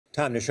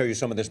Time to show you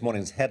some of this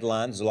morning's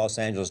headlines. The Los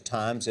Angeles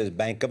Times says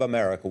Bank of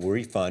America will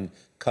refund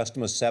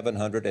customers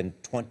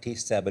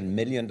 $727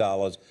 million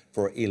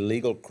for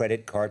illegal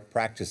credit card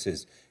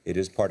practices. It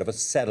is part of a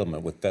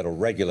settlement with federal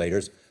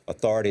regulators.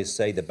 Authorities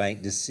say the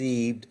bank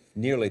deceived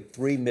nearly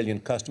 3 million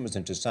customers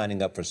into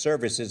signing up for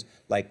services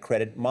like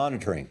credit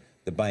monitoring.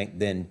 The bank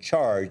then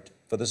charged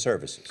for the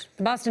services.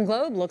 The Boston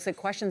Globe looks at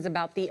questions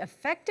about the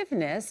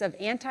effectiveness of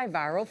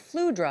antiviral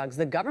flu drugs.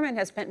 The government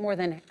has spent more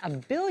than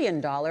 $1 billion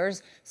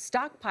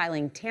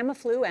stockpiling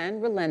Tamiflu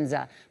and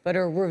Relenza, but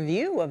a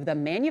review of the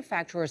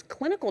manufacturer's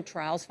clinical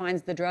trials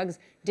finds the drugs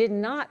did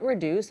not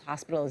reduce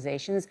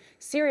hospitalizations,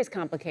 serious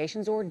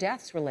complications, or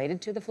deaths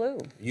related to the flu.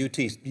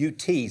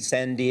 UT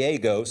San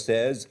Diego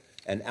says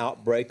an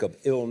outbreak of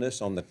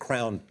illness on the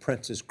Crown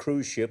Princess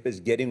cruise ship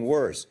is getting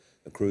worse.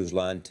 The cruise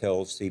line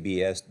tells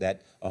CBS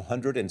that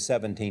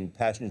 117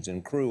 passengers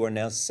and crew are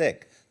now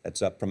sick.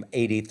 That's up from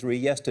 83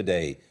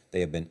 yesterday.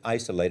 They have been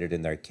isolated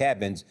in their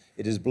cabins.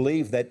 It is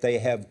believed that they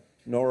have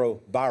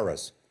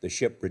norovirus. The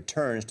ship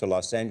returns to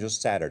Los Angeles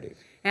Saturday.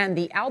 And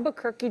the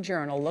Albuquerque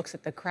Journal looks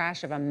at the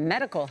crash of a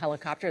medical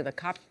helicopter.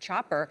 The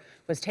chopper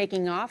was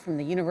taking off from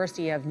the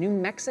University of New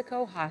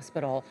Mexico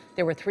Hospital.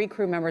 There were 3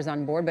 crew members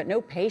on board, but no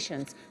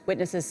patients.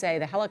 Witnesses say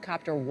the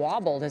helicopter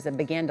wobbled as it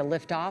began to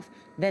lift off,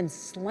 then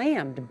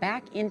slammed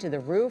back into the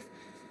roof.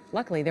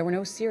 Luckily, there were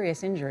no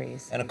serious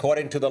injuries. And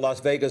according to the Las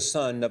Vegas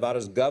Sun,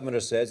 Nevada's governor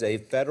says a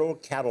federal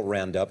cattle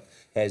roundup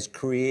has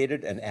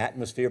created an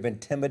atmosphere of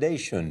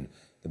intimidation.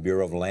 The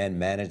Bureau of Land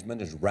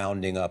Management is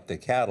rounding up the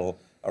cattle.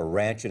 A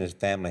rancher and his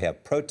family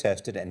have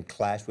protested and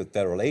clashed with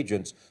federal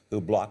agents who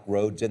block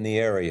roads in the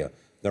area.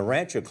 The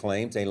rancher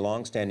claims a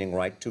long-standing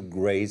right to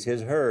graze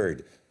his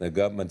herd. The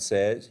government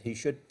says he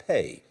should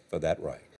pay for that right.